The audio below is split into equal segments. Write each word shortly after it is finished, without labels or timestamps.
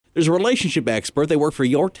There's a relationship expert. They work for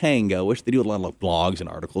Your Tango, which they do a lot of blogs and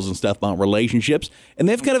articles and stuff about relationships. And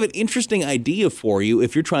they have kind of an interesting idea for you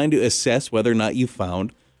if you're trying to assess whether or not you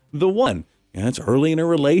found the one. It's early in a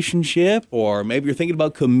relationship, or maybe you're thinking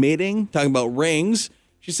about committing, talking about rings.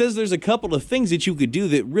 She says there's a couple of things that you could do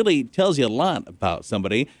that really tells you a lot about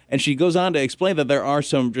somebody. And she goes on to explain that there are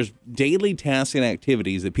some just daily tasks and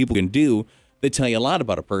activities that people can do that tell you a lot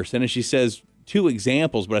about a person. And she says 2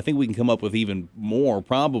 examples, but I think we can come up with even more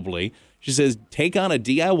probably. She says take on a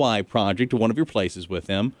DIY project to one of your places with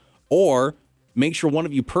them, or make sure one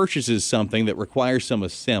of you purchases something that requires some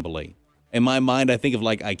assembly. In my mind, I think of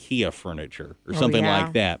like IKEA furniture or something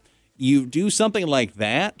like that. You do something like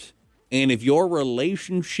that, and if your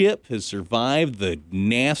relationship has survived the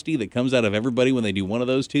nasty that comes out of everybody when they do one of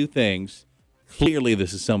those 2 things, clearly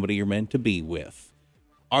this is somebody you're meant to be with.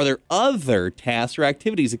 Are there other tasks or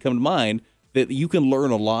activities that come to mind that you can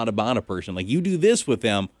learn a lot about a person? Like, you do this with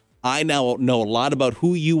them, I now know a lot about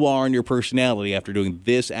who you are and your personality after doing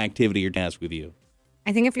this activity or task with you.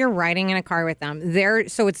 I think if you're riding in a car with them,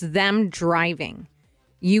 so it's them driving.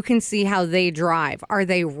 You can see how they drive. Are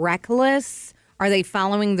they reckless? Are they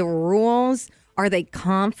following the rules? Are they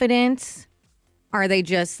confident? Are they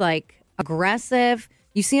just like aggressive?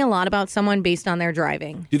 You see a lot about someone based on their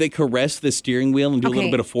driving. Do they caress the steering wheel and do a little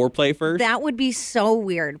bit of foreplay first? That would be so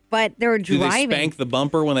weird, but they're driving. Do they spank the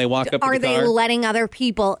bumper when they walk up to the car? Are they letting other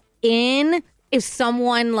people in? If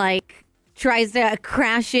someone like tries to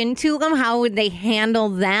crash into them, how would they handle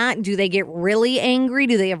that? Do they get really angry?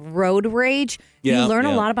 Do they have road rage? You learn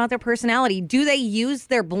a lot about their personality. Do they use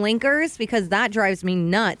their blinkers? Because that drives me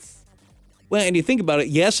nuts. Well, and you think about it,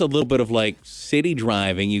 yes, a little bit of like city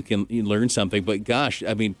driving, you learn something, but gosh,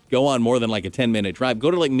 I mean, go on more than like a 10-minute drive.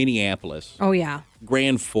 Go to like Minneapolis. Oh, yeah.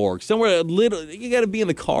 Grand Forks, somewhere a little, you got to be in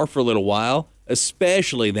the car for a little while,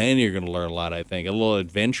 especially then you're going to learn a lot, I think, a little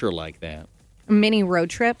adventure like that. A mini road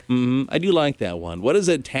trip. I do like that one. What is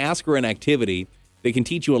a task or an activity that can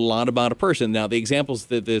teach you a lot about a person? Now, the examples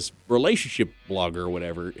that this relationship blogger or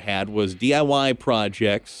whatever had was DIY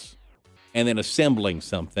projects and then assembling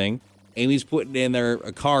something. Amy's putting in there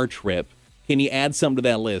a car trip. Can you add something to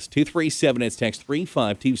that list? 237, it's text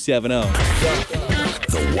 35270.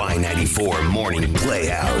 The Y94 Morning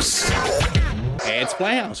Playhouse. It's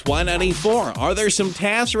Playhouse, Y94. Are there some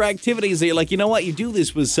tasks or activities that you're like, you know what, you do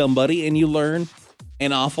this with somebody and you learn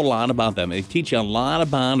an awful lot about them. They teach you a lot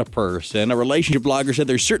about a person. A relationship blogger said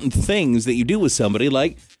there's certain things that you do with somebody,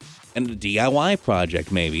 like a DIY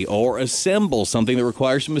project maybe, or assemble something that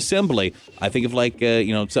requires some assembly. I think of like,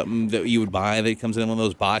 something that you would buy that comes in one of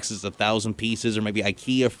those boxes, 1,000 pieces, or maybe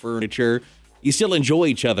IKEA furniture. You still enjoy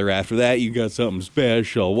each other after that. You got something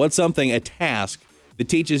special. What's something, a task, that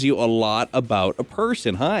teaches you a lot about a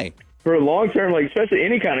person? Hi. For a long term, like especially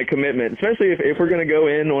any kind of commitment, especially if we're going to go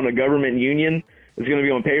in on a government union, it's going to be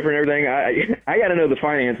on paper and everything. I got to know the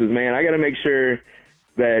finances, man. I got to make sure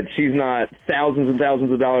that she's not thousands and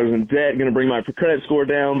thousands of dollars in debt, going to bring my credit score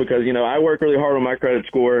down because, I work really hard on my credit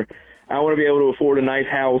score. I want to be able to afford a nice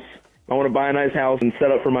house. I want to buy a nice house and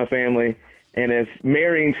set up for my family. And if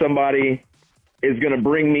marrying somebody is going to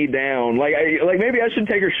bring me down, maybe I should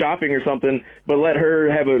take her shopping or something, but let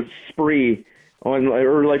her have a spree on,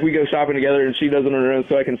 or like we go shopping together and she does it on her own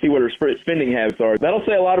so I can see what her spending habits are. That'll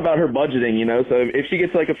say a lot about her budgeting, So if she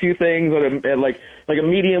gets like a few things at like a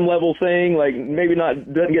medium level thing, like maybe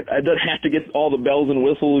doesn't have to get all the bells and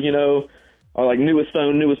whistles, or like newest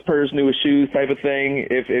phone, newest purse, newest shoes type of thing.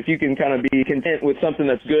 If you can kind of be content with something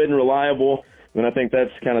that's good and reliable, then I think that's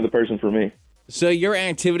kind of the person for me. So your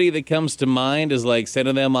activity that comes to mind is like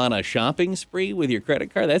sending them on a shopping spree with your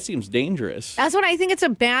credit card? That seems dangerous. That's what I think. It's a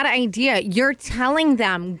bad idea. You're telling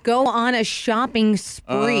them, go on a shopping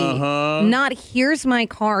spree. Not, here's my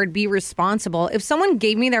card, be responsible. If someone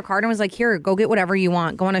gave me their card and was like, here, go get whatever you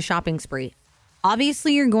want, go on a shopping spree.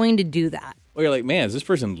 Obviously, you're going to do that. Well, you're like, man, is this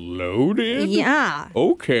person loaded? Yeah.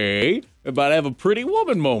 Okay. About to have a pretty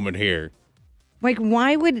woman moment here. Like,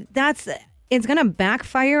 why would it's going to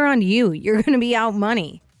backfire on you. You're going to be out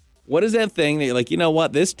money. What is that thing that you're like, you know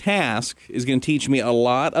what? This task is going to teach me a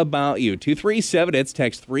lot about you. 237, it's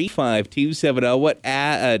text 35270. What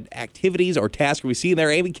activities or tasks are we seeing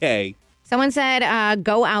there, Amy K? Someone said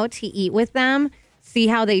go out to eat with them, see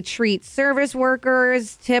how they treat service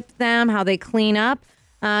workers, tip them, how they clean up.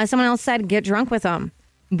 Someone else said get drunk with them.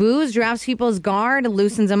 Booze drops people's guard,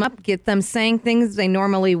 loosens them up, get them saying things they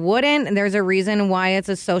normally wouldn't. And there's a reason why it's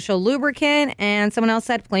a social lubricant. And someone else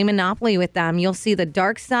said play Monopoly with them. You'll see the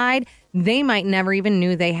dark side they might never even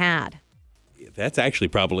knew they had. That's actually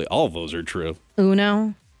probably all of those are true.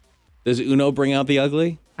 Uno. Does Uno bring out the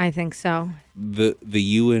ugly? I think so. The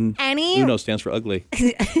U in Uno stands for ugly.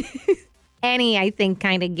 Any, I think,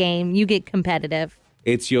 kind of game. You get competitive.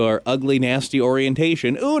 It's your ugly, nasty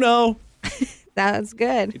orientation. Uno. That's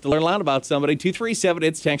good. Get to learn a lot about somebody. 237,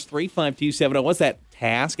 it's text 35270. What's that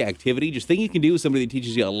task, activity, just thing you can do with somebody that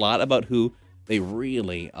teaches you a lot about who they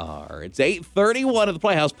really are? It's 8:31 at the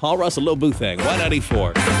Playhouse. Paul Russell, Lil Boo Thing,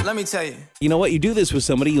 194. Let me tell you. You know what? You do this with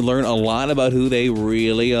somebody, you learn a lot about who they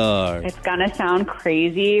really are. It's going to sound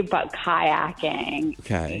crazy, but kayaking.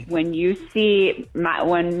 Okay. When you see,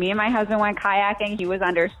 when me and my husband went kayaking, he was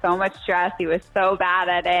under so much stress. He was so bad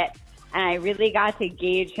at it. And I really got to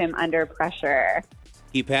gauge him under pressure.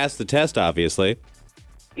 He passed the test, obviously.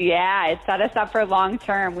 Yeah, it set us up for long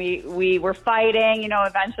term. We were fighting,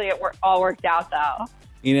 eventually it all worked out though.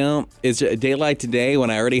 It's a day like today when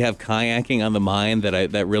I already have kayaking on the mind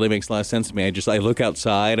that really makes a lot of sense to me. I look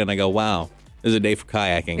outside and I go, wow, this is a day for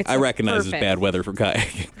kayaking. I recognize it's bad weather for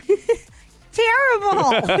kayaking.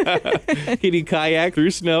 Terrible. Can you kayak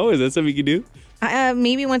through snow? Is that something you can do?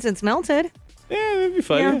 Maybe once it's melted. Yeah, that'd be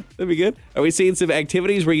fun. Yeah. That'd be good. Are we seeing some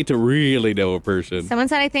activities where you get to really know a person? Someone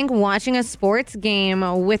said, I think watching a sports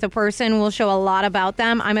game with a person will show a lot about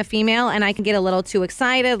them. I'm a female, and I can get a little too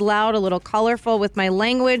excited, loud, a little colorful with my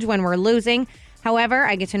language when we're losing. However,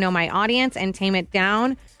 I get to know my audience and tame it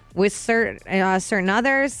down with certain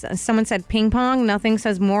others. Someone said ping pong. Nothing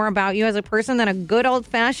says more about you as a person than a good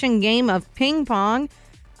old-fashioned game of ping pong.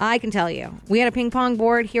 I can tell you, we had a ping pong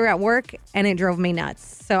board here at work, and it drove me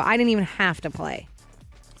nuts. So I didn't even have to play.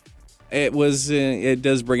 It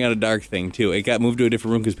does bring out a dark thing, too. It got moved to a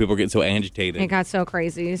different room because people get so agitated. It got so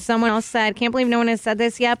crazy. Someone else said, can't believe no one has said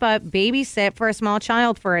this yet, but babysit for a small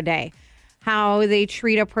child for a day. How they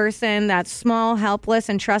treat a person that's small, helpless,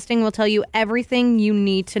 and trusting will tell you everything you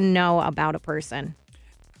need to know about a person.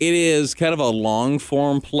 It is kind of a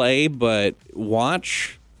long-form play, but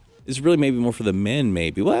watch... It's really maybe more for the men,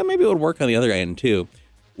 maybe. Well, maybe it would work on the other end, too.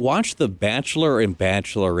 Watch The Bachelor and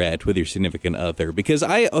Bachelorette with your significant other, because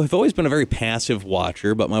I've always been a very passive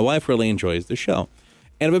watcher, but my wife really enjoys the show.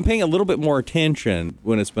 And I've been paying a little bit more attention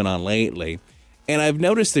when it's been on lately. And I've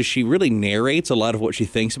noticed that she really narrates a lot of what she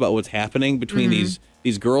thinks about what's happening between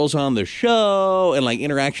these girls on the show and, like,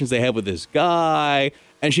 interactions they have with this guy.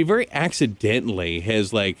 And she very accidentally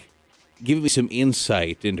has, like, giving me some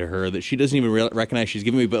insight into her that she doesn't even recognize she's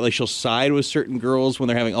giving me, but like she'll side with certain girls when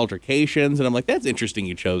they're having altercations, and I'm like, that's interesting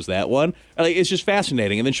you chose that one. Like, it's just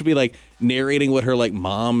fascinating. And then she'll be like narrating what her like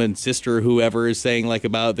mom and sister or whoever is saying like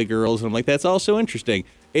about the girls, and I'm like, that's also interesting.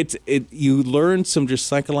 You learn some just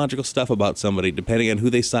psychological stuff about somebody depending on who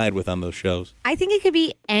they side with on those shows. I think it could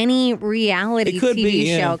be any reality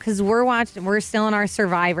TV show, because we're still in our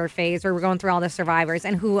Survivor phase where we're going through all the Survivors,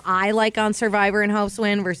 and who I like on Survivor and Hopes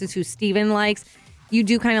Win versus who Steven likes. You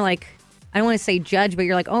do kind of like, I don't want to say judge, but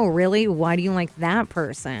you're like, oh, really? Why do you like that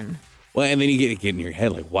person? Well, and then you get in your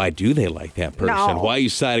head like, why do they like that person? No. Why are you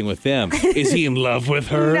siding with them? Is he in love with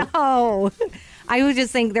her? No. I would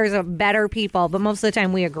just think there's a better people, but most of the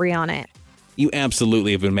time we agree on it. You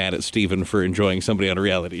absolutely have been mad at Steven for enjoying somebody on a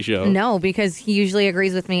reality show. No, because he usually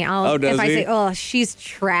agrees with me. Does if I he? say, oh, she's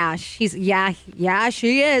trash, he's, yeah,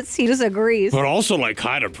 she is. He just agrees. But also, like,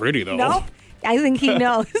 kind of pretty, though. Nope. I think he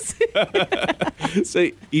knows.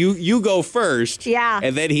 So you go first. Yeah.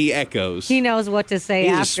 And then he echoes. He knows what to say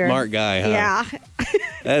He's after. a smart guy, huh? Yeah.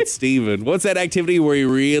 That's Steven. What's that activity where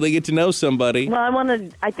you really get to know somebody? Well,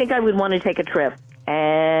 I think I would want to take a trip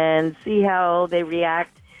and see how they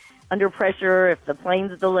react under pressure, if the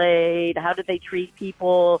plane's delayed, how do they treat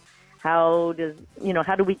people, how do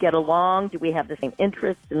we get along? Do we have the same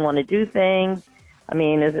interests and want to do things? I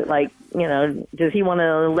mean, is it like, does he want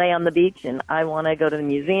to lay on the beach and I want to go to the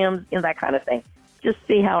museums, that kind of thing. Just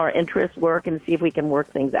see how our interests work and see if we can work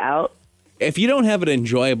things out. If you don't have an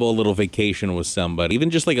enjoyable little vacation with somebody, even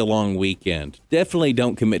just like a long weekend, definitely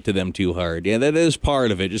don't commit to them too hard. Yeah, that is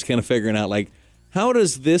part of it, just kind of figuring out, like, how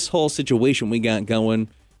does this whole situation we got going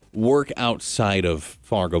work outside of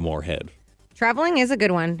Fargo-Moorhead? Traveling is a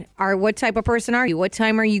good one. What type of person are you? What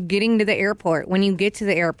time are you getting to the airport? When you get to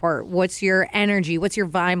the airport, what's your energy? What's your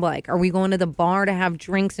vibe like? Are we going to the bar to have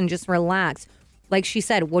drinks and just relax? Like she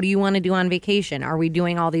said, what do you want to do on vacation? Are we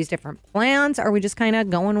doing all these different plans? Or are we just kind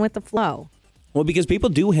of going with the flow? Well, because people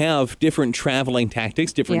do have different traveling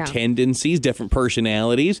tactics, different tendencies, different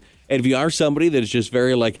personalities. And if you are somebody that is just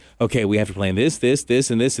very like, okay, we have to plan this, and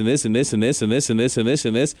this, and this, and this, and this, and this, and this, and this,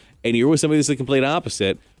 and this, and you're with somebody that's the complete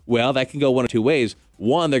opposite, well, that can go one of two ways.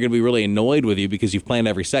 One, they're going to be really annoyed with you because you've planned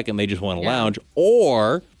every second. They just want to lounge.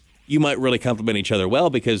 Or you might really complement each other well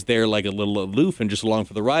because they're like a little aloof and just along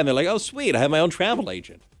for the ride. And they're like, oh, sweet, I have my own travel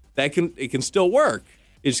agent. It can still work.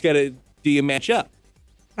 You just got to, do you match up?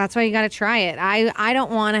 That's why you got to try it. I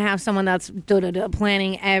don't want to have someone that's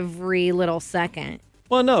planning every little second.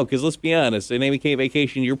 Well, no, because let's be honest. In ABK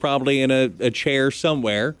Vacation, you're probably in a chair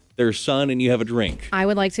somewhere. There's sun and you have a drink. I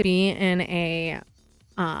would like to be in a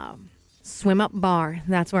swim-up bar.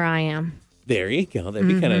 That's where I am. There you go. That'd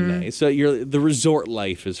be kind of nice. So the resort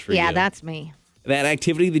life is for you. Yeah, that's me. That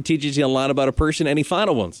activity that teaches you a lot about a person. Any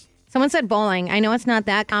final ones? Someone said bowling. I know it's not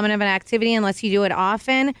that common of an activity unless you do it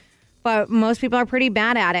often, but most people are pretty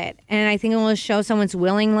bad at it. And I think it will show someone's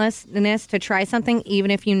willingness to try something,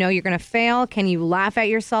 even if you know you're going to fail. Can you laugh at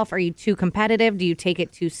yourself? Are you too competitive? Do you take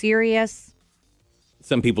it too serious?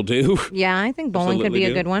 Some people do. Yeah, I think bowling could be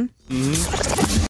a good one.